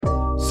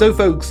So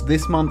folks,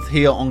 this month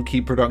here on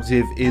Keep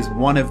Productive is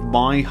one of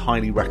my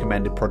highly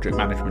recommended project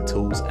management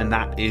tools, and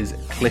that is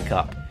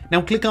ClickUp.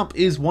 Now, ClickUp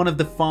is one of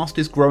the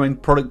fastest growing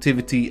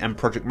productivity and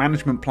project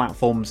management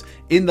platforms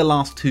in the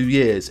last 2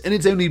 years, and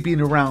it's only been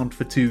around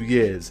for 2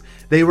 years.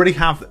 They already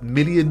have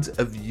millions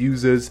of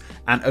users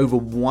and over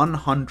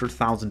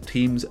 100,000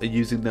 teams are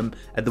using them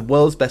at the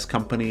world's best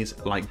companies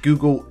like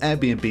Google,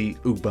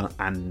 Airbnb, Uber,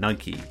 and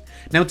Nike.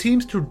 Now,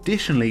 teams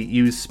traditionally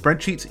use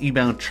spreadsheets,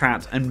 email,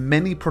 chat, and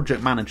many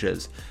project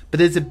managers, but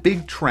there's a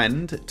big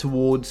trend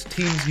towards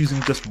teams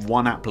using just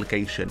one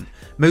application.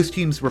 Most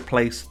teams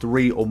replace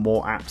 3 or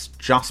more apps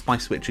just by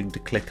switching to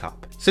ClickUp.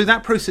 So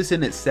that process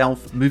in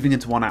itself, moving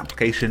into one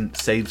application,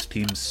 saves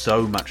teams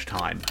so much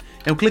time.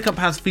 Now, ClickUp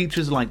has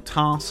features like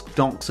tasks,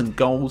 docs, and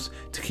goals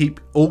to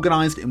keep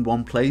organized in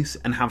one place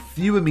and have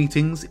fewer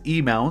meetings,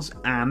 emails,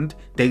 and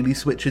daily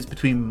switches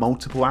between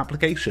multiple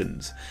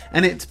applications.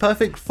 And it's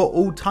perfect for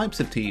all types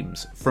of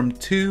teams, from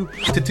 2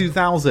 to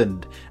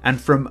 2,000, and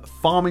from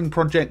farming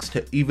projects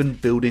to even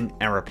building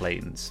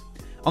aeroplanes.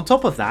 On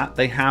top of that,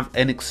 they have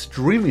an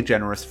extremely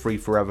generous free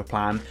forever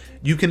plan.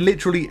 You can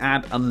literally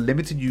add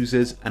unlimited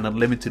users and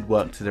unlimited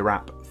work to their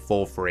app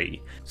for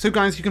free. So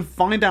guys, you can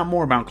find out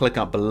more about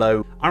ClickUp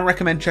below. I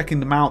recommend checking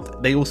them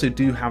out. They also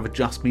do have a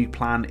Just Me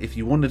plan if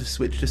you wanted to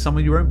switch to some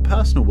of your own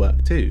personal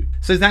work too.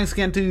 So thanks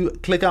again to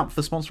ClickUp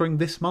for sponsoring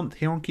this month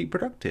here on Keep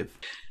Productive.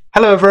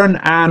 Hello everyone,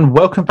 and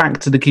welcome back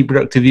to the Keep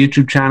Productive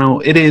YouTube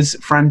channel. It is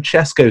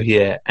Francesco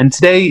here, and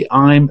today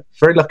I'm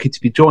very lucky to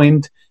be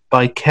joined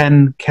by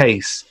Ken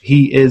Case.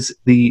 He is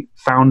the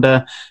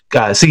founder,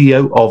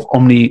 CEO of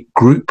Omni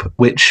Group,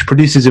 which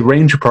produces a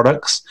range of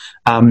products.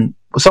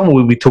 Some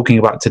we'll be talking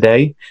about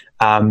today.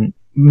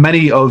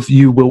 Many of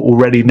you will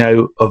already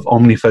know of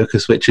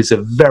OmniFocus, which is a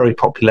very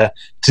popular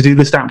to-do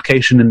list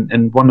application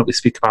and one that we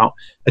speak about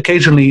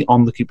occasionally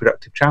on the Keep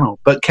Productive channel.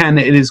 But Ken,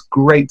 it is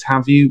great to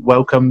have you.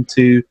 Welcome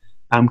to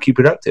Keep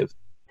Productive.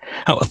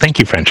 Oh, well, thank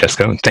you,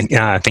 Francesco. Thank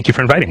you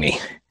for inviting me.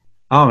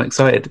 Oh, I'm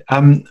excited.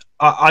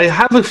 I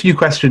have a few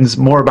questions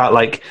more about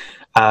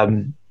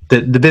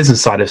the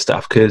business side of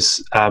stuff,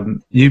 because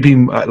you've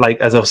been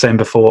as I was saying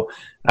before,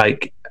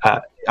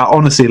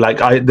 honestly,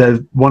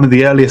 one of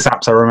the earliest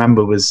apps I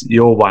remember was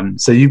your one.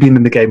 So you've been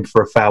in the game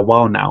for a fair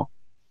while now.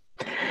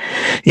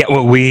 Yeah,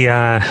 well, we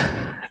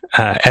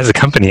as a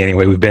company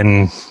anyway, we've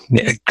been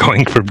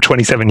going for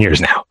 27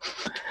 years now.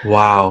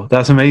 Wow,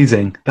 that's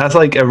amazing. That's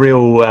like a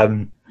real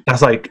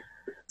that's like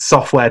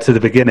software to the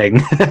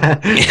beginning.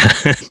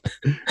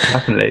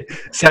 Definitely.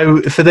 So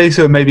for those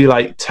who are maybe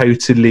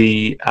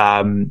totally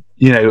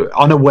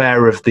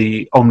unaware of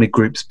the Omni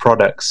Group's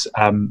products,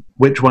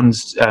 which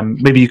ones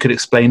maybe you could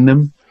explain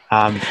them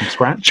from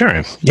scratch?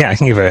 Sure. Yeah, I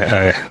can give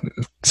a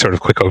sort of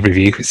quick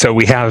overview. So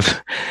we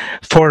have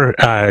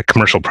 4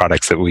 commercial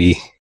products that we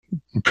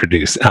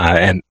produce,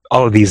 and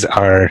all of these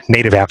are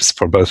native apps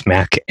for both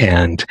Mac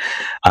and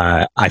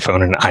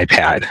iPhone and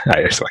iPad.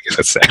 So I guess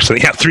that's actually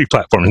 3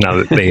 platforms now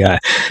that they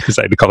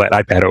decided to call that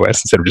iPad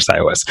OS instead of just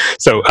iOS.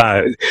 So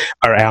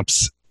our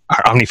apps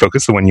are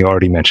OmniFocus, the one you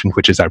already mentioned,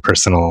 which is our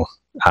personal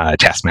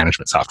task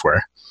management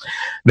software.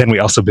 Then we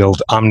also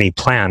build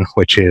OmniPlan,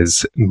 which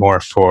is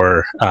more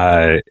for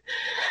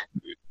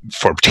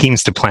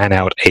teams to plan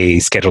out a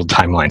scheduled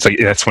timeline. So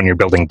that's when you're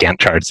building Gantt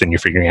charts and you're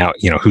figuring out,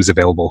 who's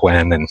available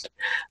when, and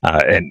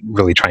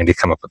really trying to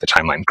come up with a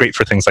timeline. Great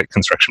for things like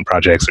construction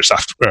projects or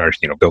software,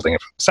 building a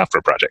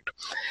software project.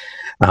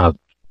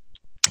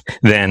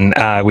 Then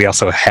we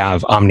also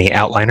have Omni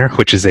Outliner,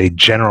 which is a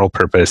general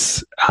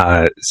purpose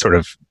sort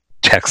of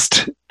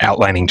text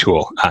outlining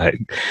tool.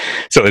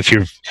 So if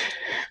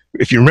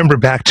you remember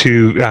back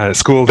to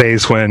school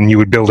days when you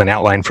would build an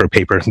outline for a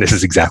paper, this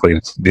is exactly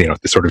the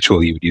sort of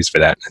tool you would use for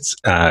that. It's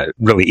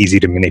really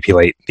easy to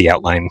manipulate the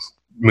outline,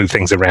 move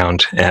things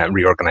around,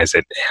 reorganize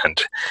it,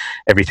 and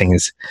everything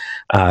is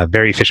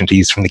very efficient to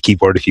use from the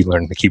keyboard if you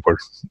learn the keyboard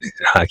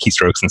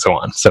keystrokes and so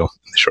on. So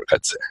the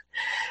shortcuts.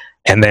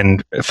 And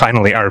then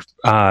finally, our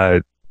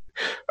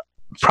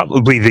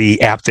probably the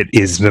app that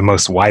is the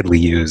most widely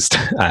used,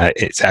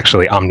 it's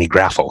actually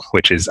OmniGraffle,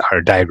 which is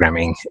our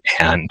diagramming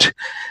and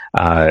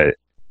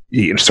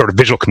sort of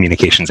visual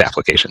communications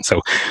application.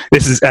 So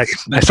this is, I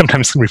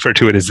sometimes refer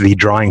to it as the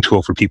drawing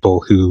tool for people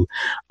who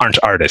aren't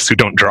artists, who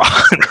don't draw,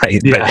 right?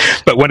 Yeah.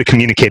 But want to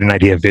communicate an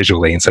idea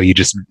visually. And so you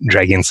just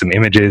drag in some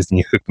images and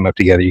you hook them up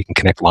together. You can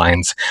connect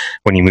lines.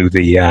 When you move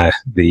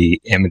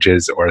the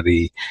images or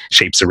the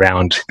shapes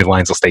around, the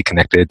lines will stay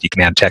connected. You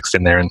can add text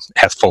in there, and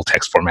has full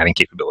text formatting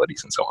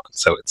capabilities and so on.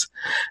 So it's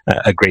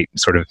a great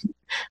sort of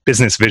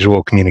business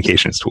visual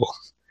communications tool.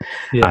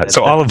 Yeah,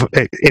 so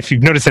if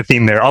you've noticed a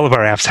theme there, all of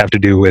our apps have to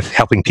do with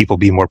helping people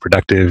be more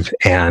productive,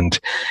 and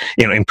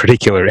in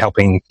particular,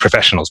 helping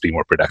professionals be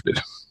more productive.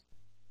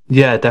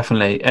 Yeah,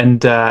 definitely.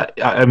 And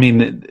I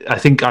mean, I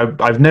think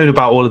I've known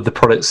about all of the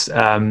products,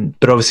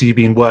 but obviously you've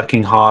been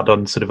working hard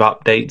on sort of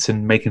updates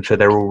and making sure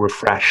they're all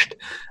refreshed.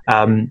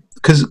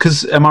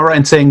 Because am I right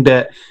in saying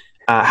that?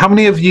 How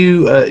many of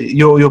you?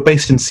 You're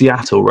based in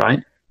Seattle,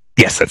 right?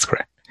 Yes, that's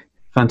correct.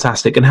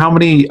 Fantastic. And how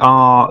many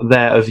are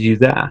there of you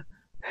there?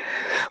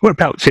 We're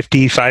about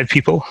 55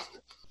 people.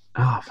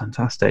 Oh,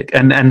 fantastic!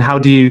 And how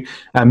do you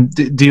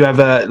do you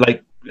ever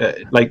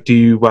do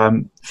you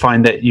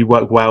find that you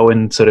work well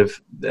in sort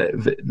of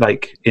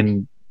like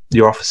in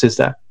your offices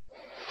there?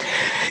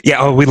 Yeah,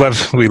 oh, we love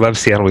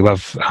Seattle. We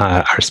love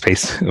our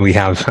space. We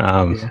have,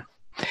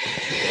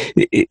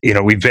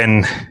 we've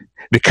been.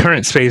 The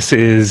current space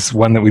is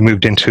one that we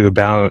moved into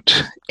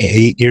about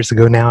 8 years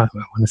ago now, I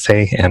want to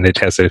say, and it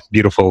has a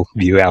beautiful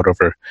view out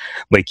over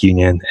Lake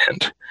Union.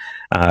 And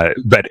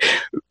but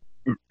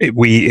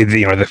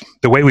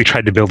the way we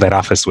tried to build that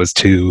office was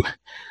to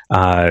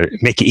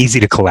make it easy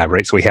to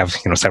collaborate. So we have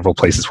several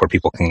places where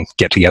people can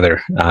get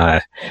together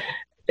with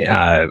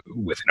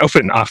an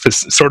open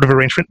office sort of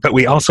arrangement. But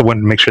we also wanted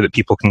to make sure that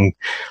people can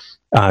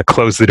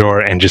close the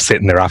door and just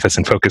sit in their office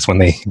and focus when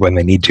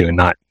they need to, and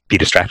not be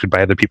distracted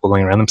by other people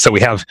going around them. So we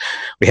have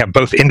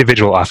both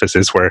individual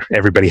offices where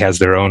everybody has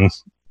their own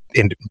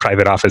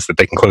private office that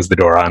they can close the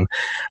door on,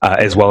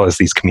 as well as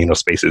these communal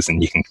spaces,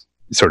 and you can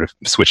sort of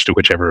switch to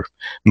whichever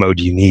mode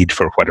you need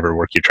for whatever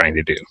work you're trying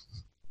to do.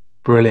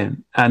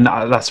 Brilliant, and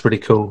that's really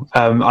cool.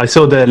 I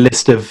saw the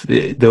list of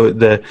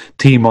the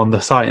team on the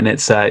site, and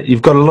it's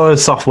you've got a lot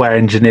of software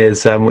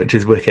engineers, which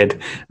is wicked.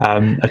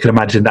 I can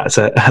imagine that's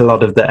a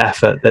lot of the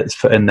effort that's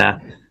put in there.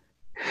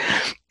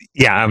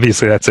 Yeah,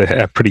 obviously that's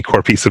a pretty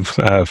core piece of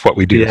what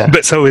we do. Yeah.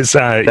 But so is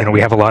we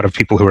have a lot of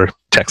people who are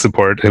tech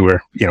support, who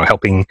are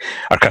helping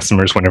our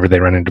customers whenever they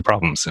run into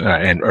problems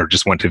or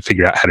just want to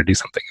figure out how to do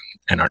something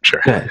and aren't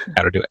sure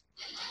how to do it.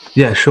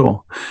 Yeah,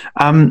 sure.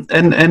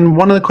 And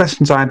one of the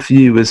questions I had for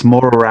you was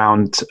more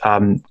around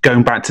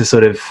going back to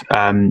sort of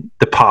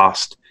the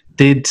past.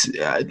 Did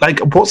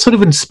what sort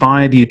of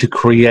inspired you to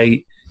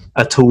create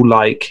a tool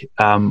like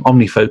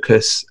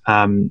OmniFocus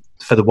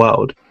for the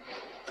world?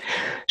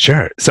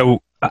 Sure.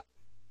 So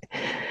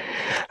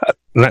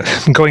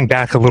going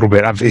back a little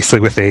bit,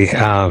 obviously with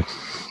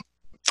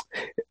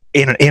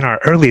in our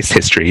earliest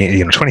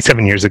history,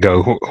 27 years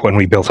ago, when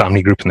we built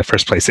Omni Group in the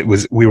first place,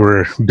 we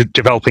were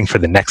developing for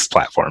the Next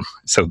platform.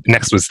 So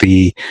Next was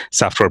the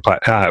software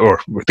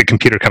or the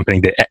computer company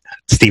that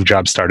Steve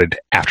Jobs started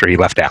after he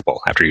left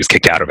Apple, after he was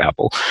kicked out of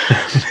Apple.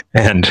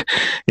 And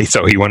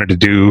so he wanted to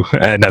do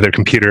another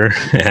computer,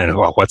 and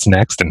what's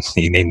next? And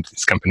he named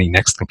his company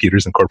Next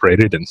Computers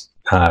Incorporated, and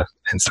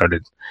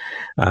started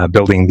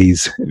building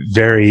these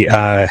very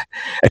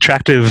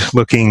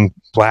attractive-looking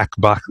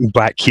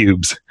black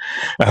cubes,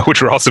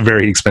 which were also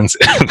very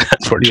expensive,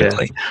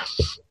 unfortunately.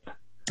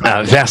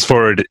 Yeah. Fast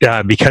forward,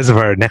 because of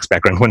our Next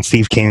background, when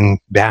Steve came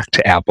back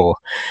to Apple,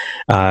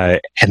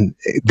 and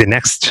the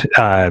Next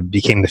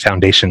became the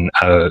foundation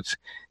of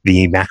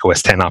the Mac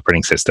OS X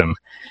operating system,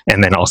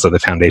 and then also the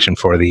foundation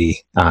for the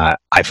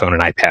iPhone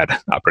and iPad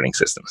operating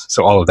systems.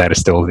 So all of that is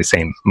still the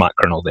same Mach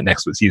kernel that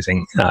Next was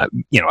using.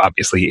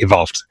 Obviously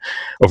evolved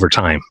over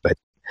time, but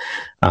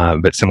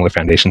similar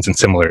foundations and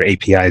similar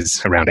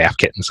APIs around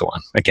AppKit and so on.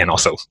 Again,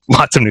 also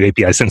lots of new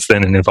APIs since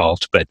then and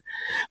involved, but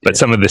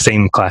some of the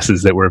same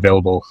classes that were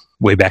available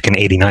way back in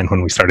 '89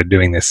 when we started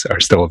doing this are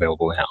still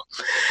available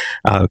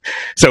now.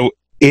 So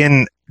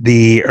in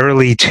the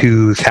early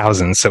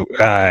 2000s, so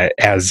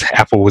as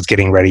Apple was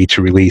getting ready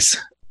to release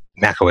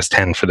Mac OS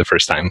X for the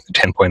first time,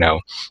 10.0,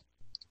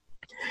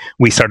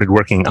 we started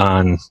working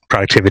on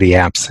productivity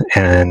apps,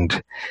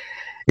 and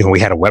we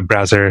had a web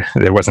browser.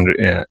 There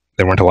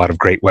weren't a lot of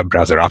great web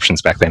browser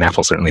options back then.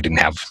 Apple certainly didn't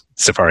have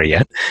Safari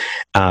yet.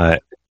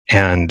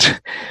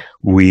 And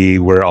we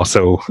were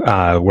also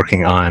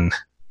working on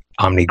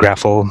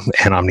OmniGraffle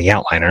and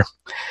OmniOutliner.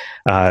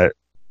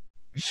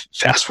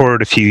 Fast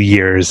forward a few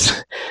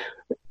years,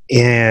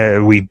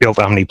 we built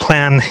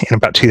OmniPlan in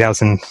about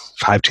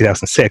 2005,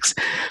 2006,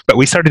 but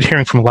we started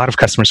hearing from a lot of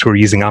customers who were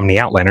using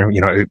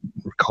OmniOutliner.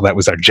 Recall that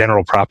was our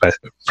general purpose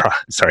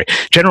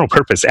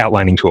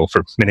outlining tool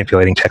for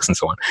manipulating text and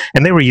so on.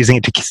 And they were using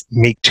it to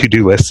make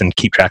to-do lists and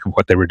keep track of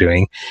what they were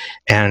doing.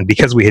 And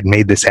because we had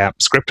made this app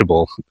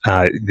scriptable,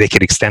 they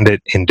could extend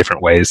it in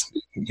different ways,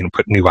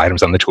 put new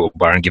items on the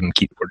toolbar and give them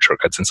keyboard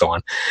shortcuts and so on.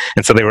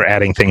 And so they were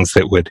adding things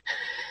that would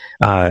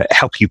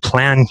help you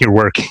plan your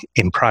work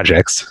in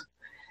projects,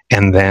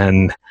 and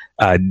then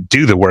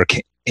do the work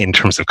in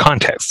terms of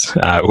context,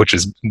 which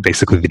is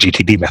basically the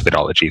GTD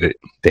methodology that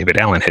David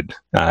Allen had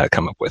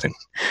come up with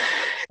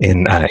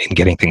in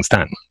getting things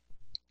done.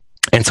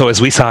 And so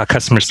as we saw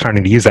customers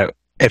starting to use that,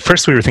 at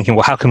first we were thinking,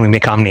 well, how can we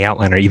make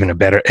OmniOutliner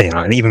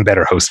an even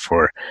better host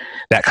for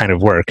that kind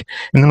of work?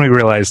 And then we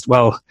realized,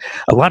 well,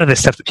 a lot of the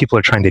stuff that people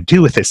are trying to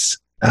do with this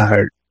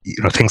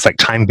things like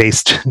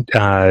time-based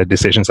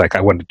decisions, like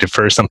I want to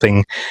defer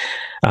something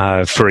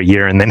for a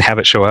year and then have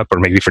it show up, or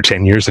maybe for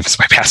 10 years if it's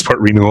my passport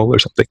renewal or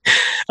something,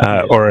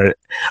 or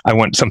I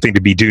want something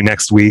to be due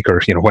next week,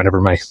 or whenever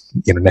my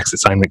next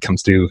assignment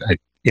comes due.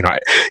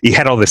 You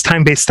had all this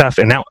time-based stuff,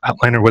 and now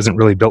Outliner wasn't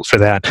really built for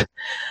that.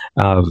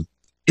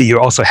 You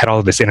also had all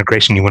of this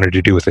integration you wanted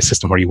to do with the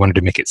system, where you wanted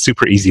to make it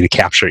super easy to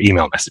capture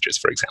email messages,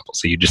 for example.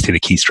 So you just hit a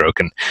keystroke,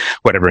 and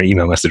whatever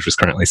email message was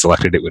currently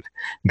selected, it would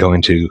go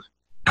into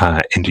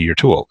your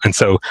tool. And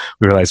so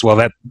we realized, well,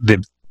 that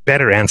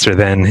better answer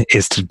then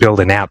is to build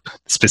an app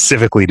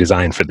specifically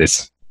designed for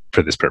this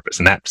purpose,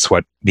 and that's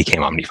what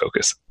became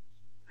OmniFocus.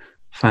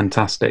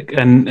 Fantastic.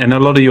 And a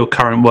lot of your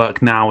current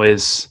work now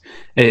is,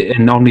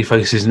 and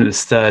OmniFocus is in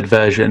its third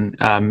version,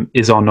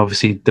 is on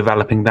obviously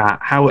developing that.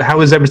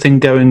 How is everything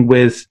going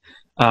with,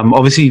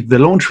 obviously the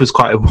launch was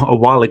quite a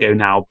while ago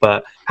now,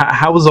 but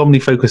how is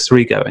OmniFocus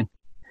 3 going?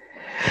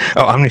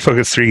 Oh,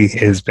 OmniFocus 3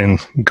 has been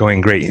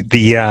going great.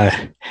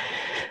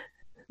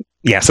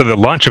 So the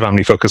launch of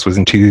OmniFocus was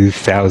in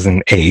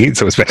 2008,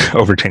 so it's been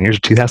over 10 years,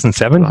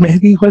 2007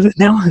 maybe, was it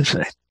now?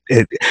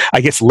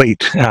 I guess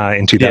late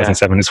in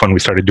 2007 is when we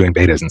started doing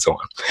betas and so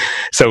on.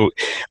 So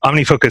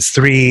OmniFocus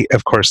 3,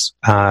 of course,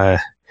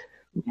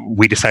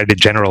 we decided to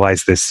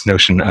generalize this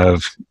notion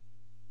of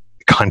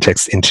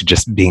context into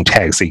just being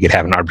tags, so you could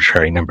have an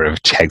arbitrary number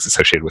of tags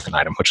associated with an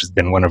item, which has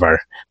been one of our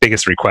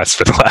biggest requests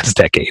for the last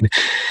decade.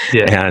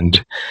 Yeah.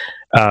 And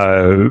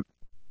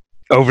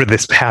over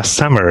this past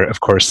summer,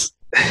 of course,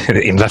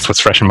 and that's what's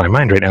fresh in my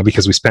mind right now,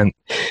 because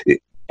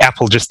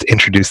Apple just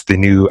introduced the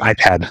new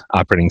iPad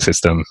operating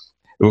system,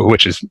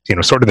 which is,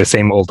 sort of the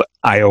same old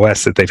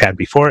iOS that they've had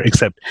before,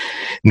 except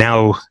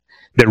now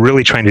they're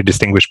really trying to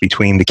distinguish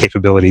between the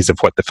capabilities of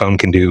what the phone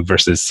can do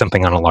versus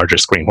something on a larger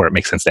screen where it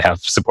makes sense to have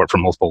support for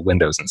multiple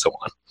windows and so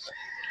on.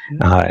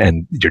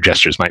 And your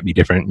gestures might be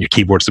different. Your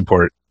keyboard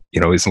support,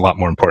 is a lot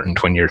more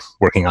important when you're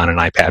working on an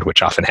iPad,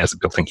 which often has a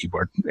built-in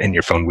keyboard, and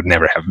your phone would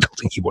never have a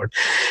built-in keyboard.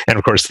 And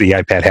of course, the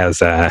iPad has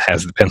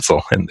the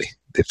pencil, and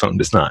the phone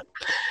does not.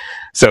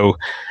 So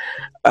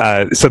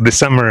this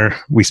summer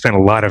we spent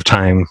a lot of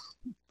time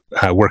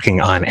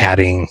working on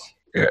adding,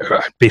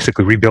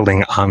 basically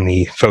rebuilding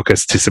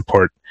OmniFocus to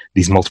support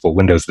these multiple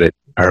windows that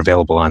are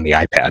available on the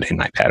iPad in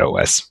iPad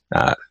OS,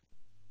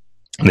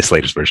 this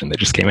latest version that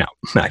just came out,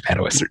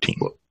 iPad OS 13.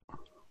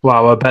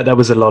 Wow, I bet that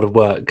was a lot of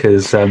work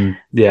because,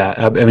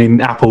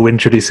 Apple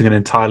introducing an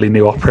entirely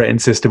new operating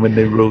system with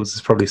new rules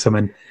is probably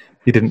something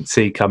you didn't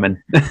see coming.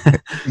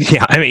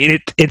 Yeah,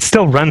 it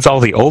still runs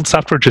all the old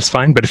software just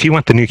fine, but if you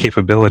want the new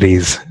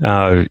capabilities,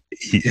 and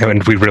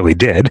we really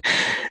did,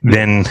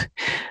 then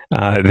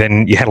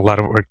you had a lot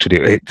of work to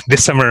do.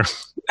 This summer,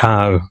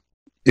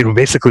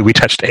 basically we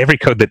touched every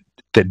code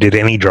that did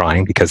any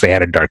drawing, because they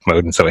added dark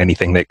mode, and so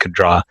anything that could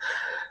draw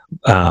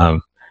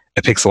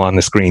a pixel on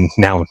the screen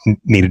now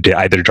needed to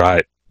either draw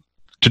it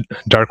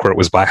dark where it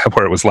was black,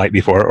 where it was light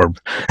before,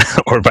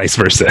 or vice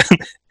versa.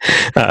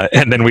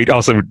 And then we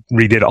also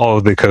redid all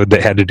of the code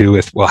that had to do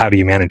with, well, how do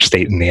you manage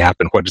state in the app,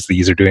 and what is the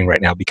user doing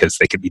right now, because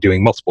they could be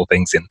doing multiple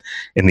things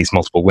in these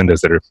multiple windows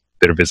that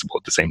are visible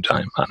at the same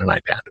time on an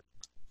iPad.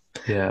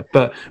 Yeah,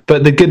 but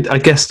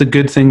the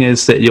good thing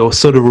is that you're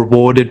sort of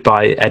rewarded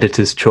by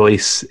editor's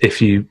choice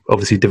if you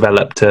obviously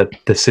develop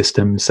the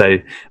system. So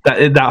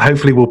that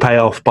hopefully will pay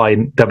off by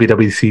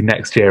WWDC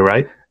next year,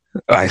 right?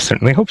 I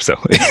certainly hope so.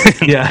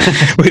 Yeah,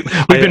 we've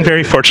been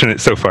very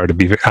fortunate so far to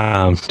be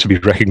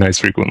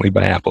recognized frequently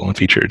by Apple and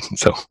featured.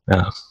 So,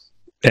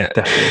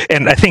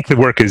 and I think the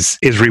work is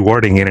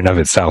rewarding in and of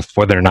itself,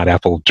 whether or not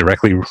Apple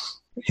directly,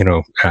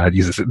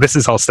 uses it. This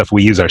is all stuff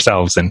we use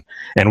ourselves, and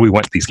we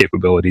want these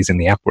capabilities in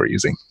the app we're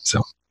using.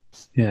 So.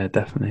 Yeah,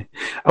 definitely.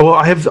 Well,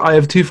 I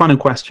have two final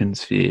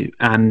questions for you,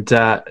 and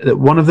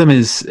one of them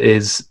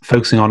is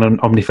focusing on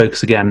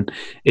OmniFocus again.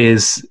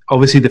 Is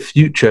obviously the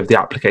future of the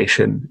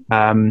application.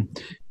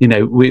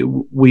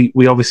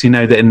 We obviously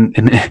know that in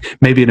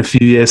maybe in a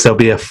few years there'll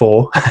be a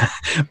 4,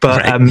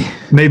 but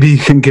right. Maybe you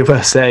can give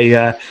us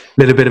a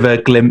little bit of a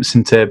glimpse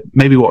into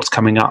maybe what's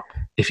coming up,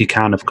 if you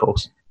can, of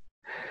course.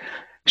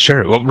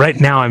 Sure. Well,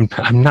 right now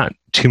I'm not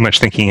too much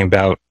thinking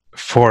about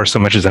 4 so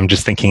much as I'm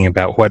just thinking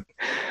about what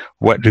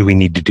do we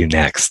need to do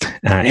next.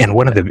 And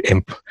one of the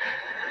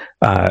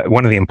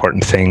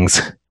important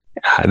things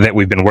that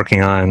we've been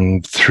working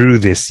on through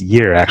this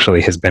year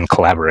actually has been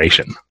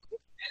collaboration.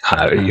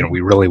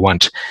 We really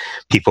want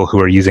people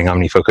who are using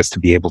OmniFocus to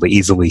be able to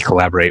easily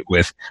collaborate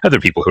with other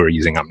people who are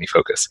using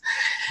OmniFocus.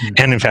 Mm-hmm.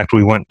 And in fact,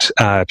 we want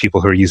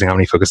people who are using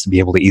OmniFocus to be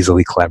able to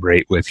easily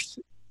collaborate with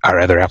our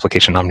other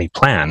application,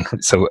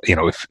 OmniPlan. So,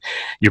 if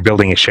you're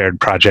building a shared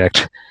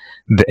project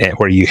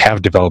where you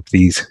have developed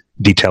these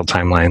detailed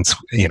timelines,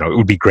 it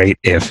would be great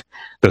if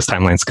those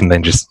timelines can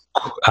then just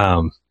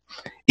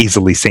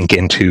easily sync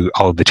into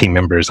all of the team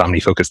members'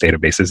 OmniFocus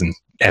databases, and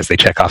as they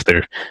check off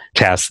their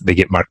tasks, they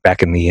get marked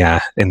back in the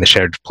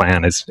shared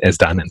plan as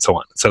done, and so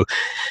on. So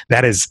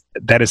that is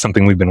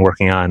something we've been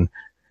working on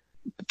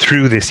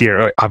through this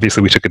year.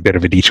 Obviously, we took a bit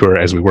of a detour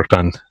as we worked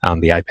on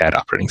the iPad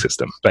operating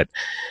system, but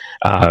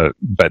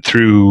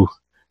through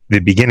the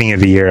beginning of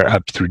the year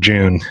up through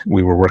June,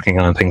 we were working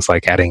on things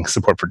like adding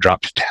support for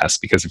dropped tasks,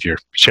 because if you're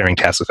sharing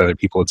tasks with other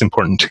people, it's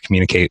important to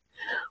communicate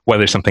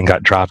whether something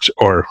got dropped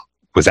or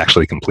was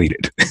actually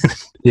completed.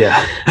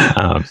 Yeah.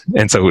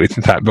 And so we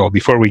thought, well,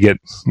 before we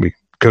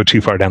go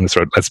too far down this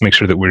road, let's make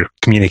sure that we're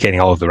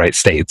communicating all of the right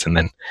states, and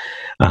then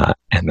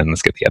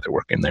let's get the other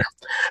work in there.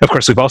 Of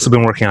course, we've also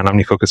been working on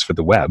OmniFocus for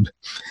the web,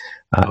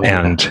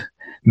 and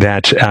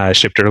that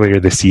shipped earlier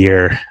this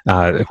year,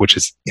 which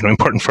is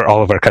important for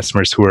all of our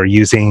customers who are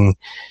using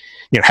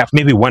have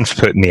maybe one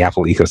foot in the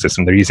Apple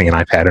ecosystem. They're using an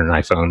iPad or an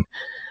iPhone,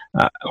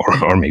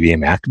 or maybe a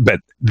Mac, but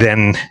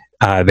then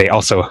they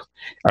also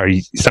are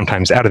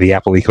sometimes out of the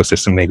Apple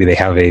ecosystem. Maybe they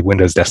have a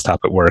Windows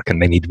desktop at work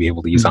and they need to be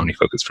able to use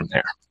OmniFocus from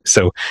there.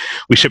 So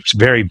we shipped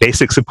very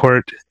basic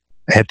support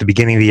at the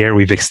beginning of the year.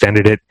 We've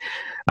extended it,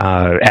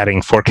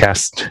 adding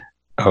forecast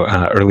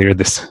earlier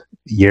this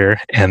year,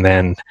 and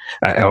then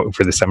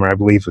for the summer, I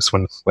believe, was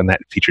when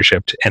that feature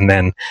shipped. And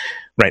then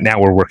right now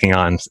we're working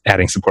on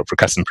adding support for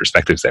custom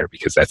perspectives there,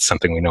 because that's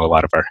something we know a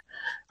lot of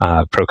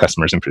our pro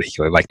customers in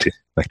particular like to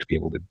be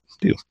able to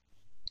do.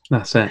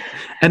 That's it.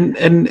 And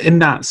in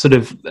that sort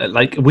of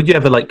would you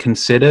ever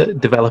consider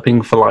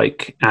developing for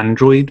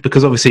Android?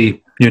 Because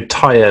obviously your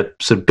entire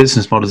sort of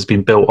business model has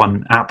been built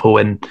on Apple,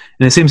 and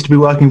it seems to be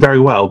working very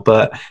well.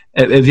 But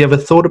have you ever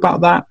thought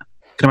about that? I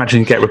can imagine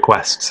you get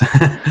requests.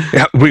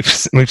 Yeah, we've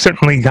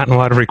certainly gotten a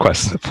lot of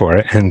requests for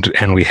it,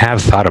 and we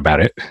have thought about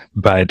it,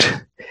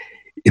 but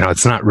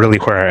it's not really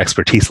where our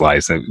expertise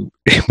lies.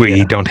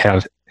 We do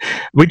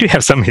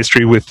have some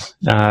history with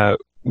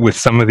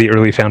some of the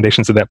early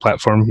foundations of that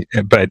platform,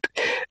 but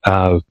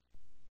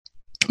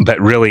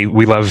really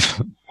we love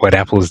what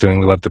Apple is doing.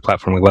 We love the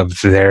platform. We love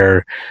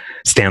their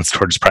stance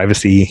towards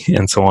privacy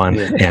and so on,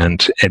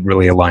 and it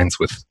really aligns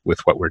with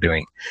what we're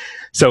doing.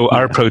 So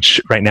our approach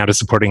right now to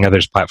supporting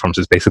others' platforms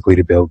is basically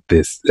to build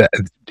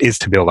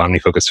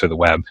OmniFocus for the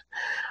web.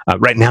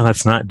 Right now,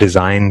 that's not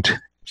designed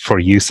for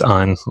use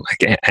on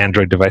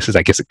Android devices.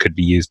 I guess it could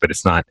be used, but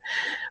it's not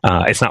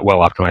well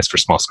optimized for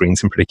small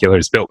screens in particular.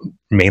 It's built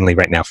mainly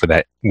right now for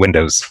that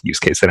Windows use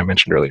case that I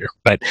mentioned earlier.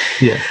 But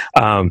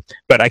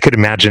I could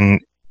imagine,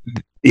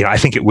 I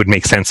think it would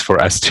make sense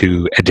for us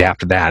to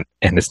adapt that,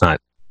 and it's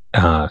not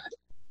to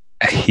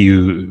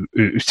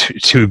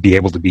be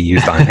able to be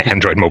used on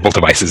Android mobile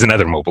devices and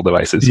other mobile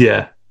devices.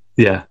 Yeah.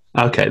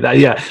 Okay.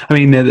 I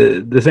mean,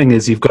 the thing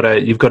is, you've got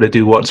to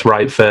do what's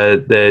right for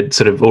the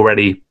sort of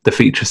already the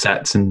feature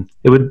sets, and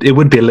it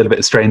would be a little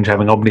bit strange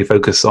having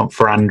OmniFocus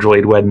for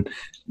Android when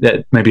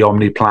maybe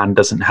OmniPlan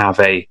doesn't have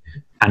a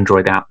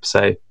Android app.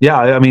 So yeah,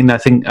 I mean, I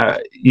think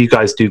you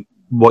guys do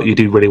what you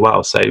do really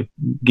well. So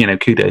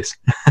kudos.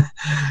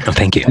 Oh,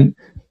 thank you.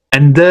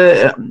 And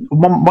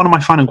one of my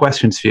final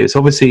questions for you is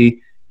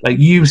obviously,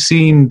 you've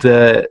seen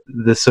the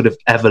sort of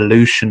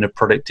evolution of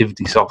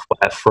productivity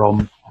software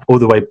from all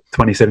the way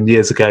 27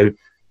 years ago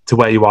to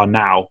where you are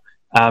now.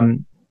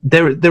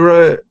 There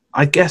are,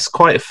 I guess,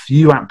 quite a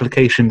few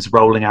applications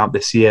rolling out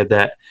this year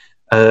that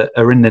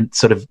are in the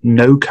sort of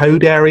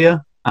no-code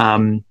area.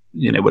 We're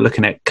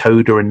looking at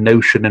Coda and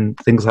Notion and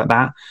things like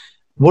that.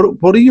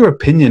 What are your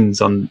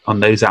opinions on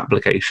those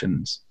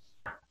applications?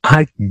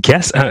 I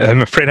guess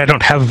I'm afraid I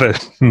don't have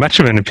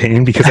much of an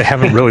opinion because I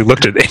haven't really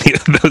looked at any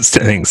of those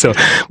things. So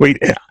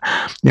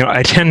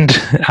I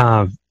tend,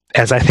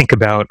 as I think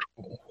about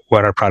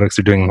what our products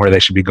are doing and where they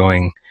should be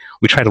going,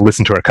 we try to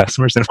listen to our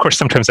customers. And of course,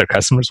 sometimes our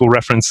customers will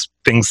reference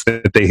things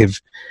that they have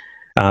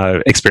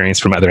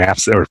experienced from other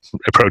apps or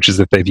approaches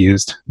that they've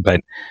used.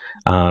 But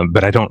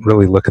I don't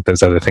really look at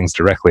those other things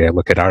directly. I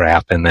look at our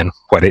app and then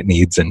what it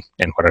needs and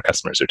what our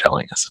customers are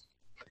telling us.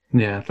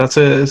 Yeah,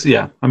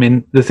 I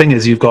mean, the thing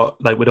is, you've got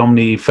with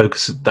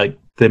OmniFocus,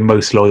 the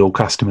most loyal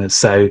customers.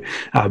 So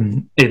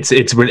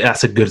it's really,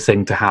 that's a good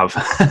thing to have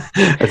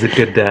as a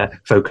good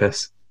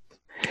focus.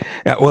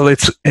 Yeah, well,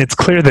 it's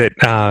clear that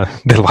a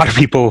lot of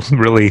people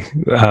really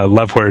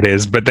love where it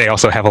is, but they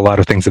also have a lot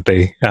of things that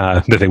they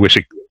wish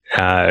it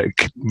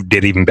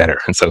did even better,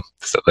 and so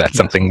that's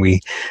something we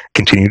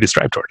continue to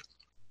strive toward.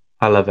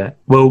 I love it.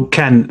 Well,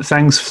 Ken,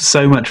 thanks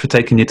so much for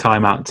taking your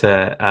time out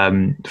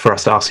for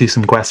us to ask you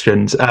some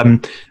questions.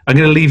 I'm going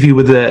to leave you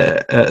with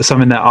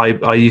something that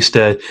I used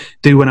to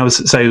do when I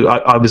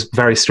was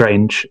very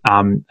strange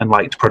and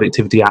liked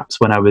productivity apps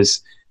when I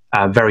was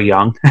very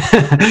young.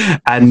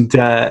 And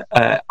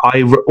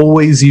I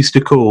always used to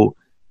call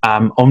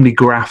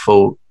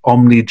OmniGraffle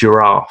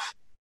OmniGiraffe.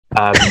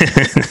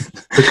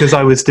 Because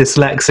I was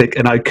dyslexic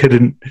and I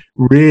couldn't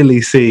really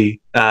see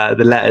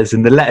the letters,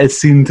 and the letters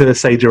seemed to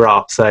say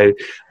giraffe. So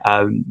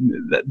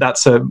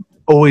that's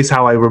always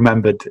how I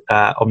remembered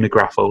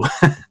OmniGraffle.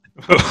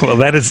 Well,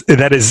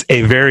 that is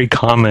a very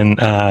common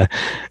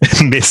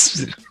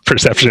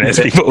misperception. As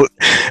people,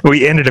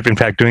 we ended up in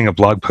fact doing a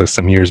blog post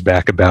some years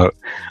back about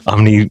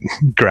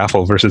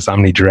OmniGraffle versus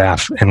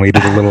OmniGiraffe, and we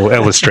did a little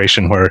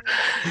illustration where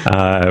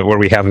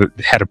we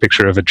had a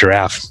picture of a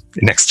giraffe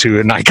next to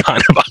an icon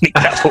of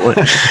OmniGraffle,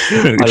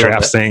 and the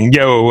giraffe saying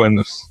 "Yo" and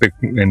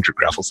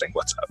Graffle saying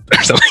 "What's up"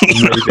 or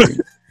something.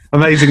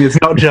 Amazing. It's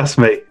not just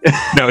me.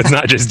 No, it's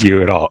not just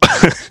you at all.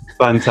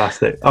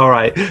 Fantastic. All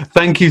right.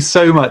 Thank you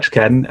so much,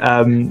 Ken.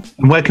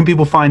 Where can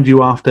people find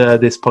you after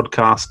this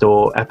podcast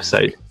or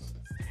episode?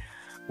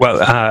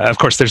 Well, of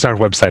course, there's our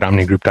website,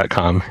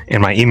 omnigroup.com,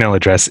 and my email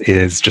address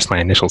is just my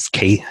initials,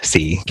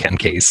 KC, Ken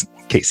Case,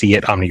 KC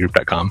at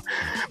omnigroup.com.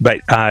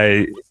 But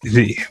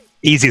the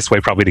easiest way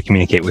probably to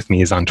communicate with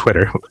me is on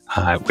Twitter,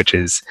 which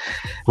is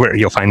where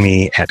you'll find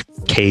me at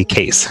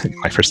KCase,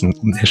 my first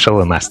initial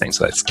and last name.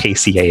 So that's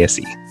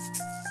KCASE.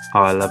 Oh,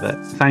 I love it.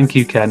 Thank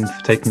you, Ken,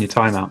 for taking your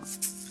time out.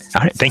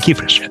 All right. Thank you,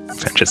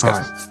 Francesco. All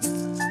right.